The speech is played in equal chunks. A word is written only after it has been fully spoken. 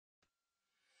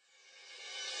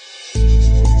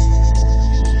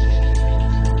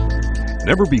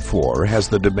Never before has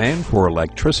the demand for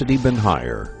electricity been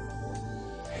higher.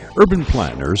 Urban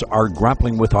planners are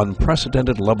grappling with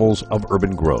unprecedented levels of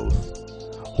urban growth.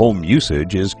 Home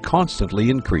usage is constantly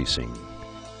increasing.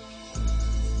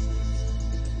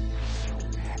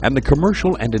 And the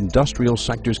commercial and industrial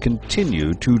sectors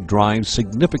continue to drive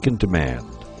significant demand.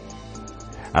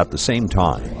 At the same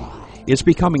time, it's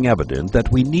becoming evident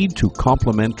that we need to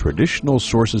complement traditional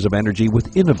sources of energy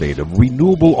with innovative,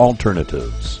 renewable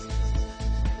alternatives.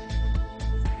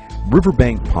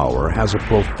 Riverbank Power has a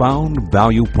profound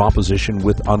value proposition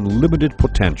with unlimited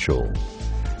potential.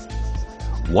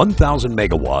 1,000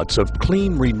 megawatts of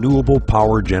clean, renewable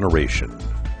power generation.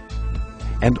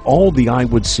 And all the eye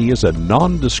would see is a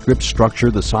nondescript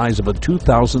structure the size of a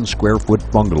 2,000 square foot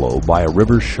bungalow by a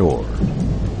river's shore.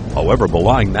 However,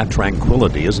 belying that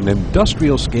tranquility is an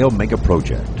industrial scale mega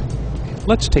project.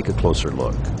 Let's take a closer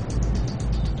look.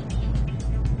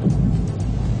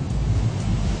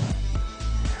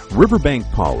 Riverbank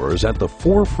Power is at the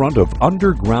forefront of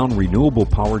underground renewable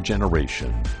power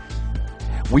generation.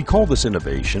 We call this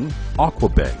innovation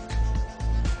Aquabank.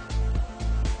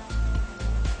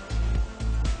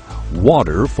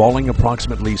 Water falling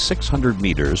approximately 600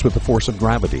 meters with the force of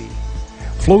gravity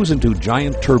flows into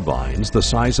giant turbines the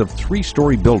size of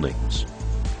 3-story buildings,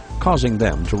 causing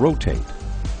them to rotate,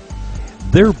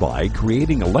 thereby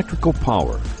creating electrical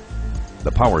power.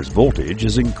 The power's voltage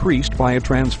is increased by a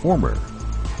transformer,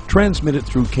 transmitted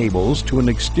through cables to an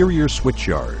exterior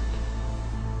switchyard.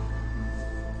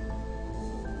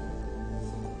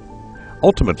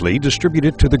 Ultimately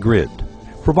distributed to the grid,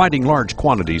 providing large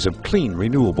quantities of clean,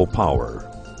 renewable power,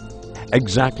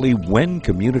 exactly when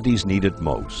communities need it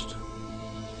most.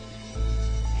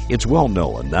 It's well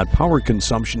known that power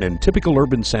consumption in typical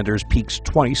urban centers peaks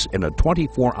twice in a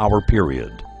 24-hour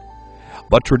period.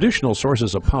 But traditional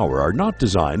sources of power are not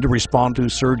designed to respond to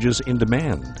surges in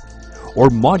demand or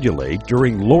modulate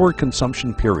during lower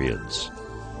consumption periods.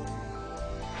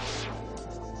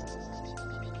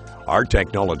 Our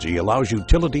technology allows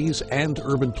utilities and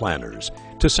urban planners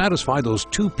to satisfy those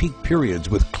two peak periods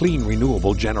with clean,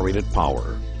 renewable generated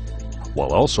power,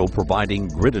 while also providing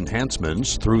grid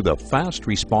enhancements through the fast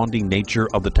responding nature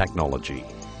of the technology.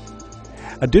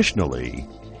 Additionally,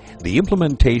 the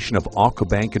implementation of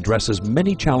Aquabank addresses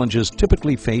many challenges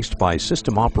typically faced by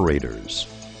system operators,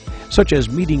 such as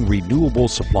meeting renewable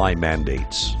supply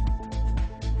mandates,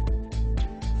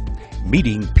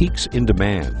 meeting peaks in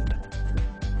demand,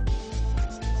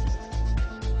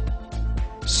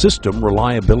 system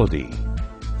reliability,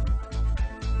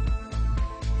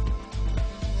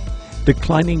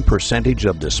 declining percentage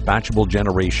of dispatchable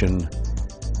generation,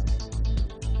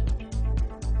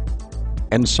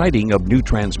 and siting of new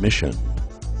transmission.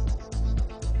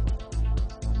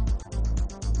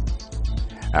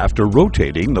 After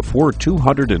rotating the 4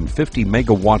 250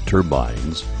 megawatt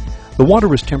turbines, the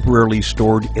water is temporarily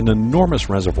stored in enormous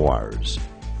reservoirs,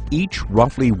 each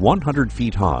roughly 100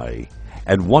 feet high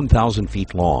and 1,000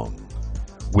 feet long,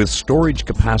 with storage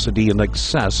capacity in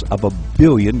excess of 1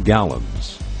 billion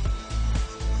gallons.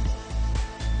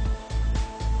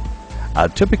 A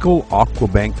typical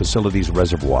Aquabank facility's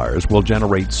reservoirs will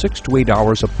generate 6 to 8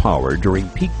 hours of power during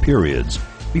peak periods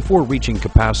before reaching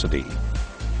capacity.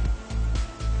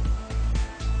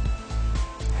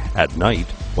 At night,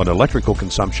 when electrical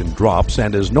consumption drops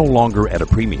and is no longer at a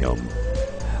premium,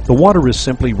 the water is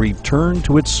simply returned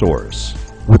to its source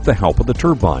with the help of the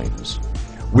turbines,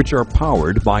 which are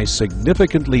powered by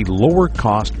significantly lower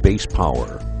cost base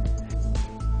power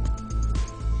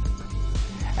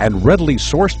and readily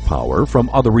sourced power from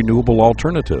other renewable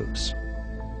alternatives.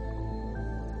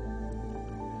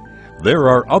 There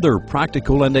are other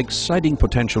practical and exciting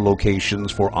potential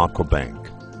locations for Aquabank.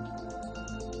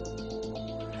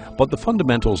 But the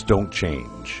fundamentals don't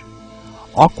change.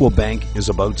 Aquabank is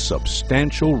about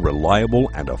substantial,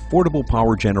 reliable, and affordable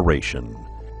power generation,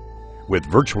 with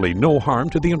virtually no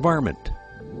harm to the environment.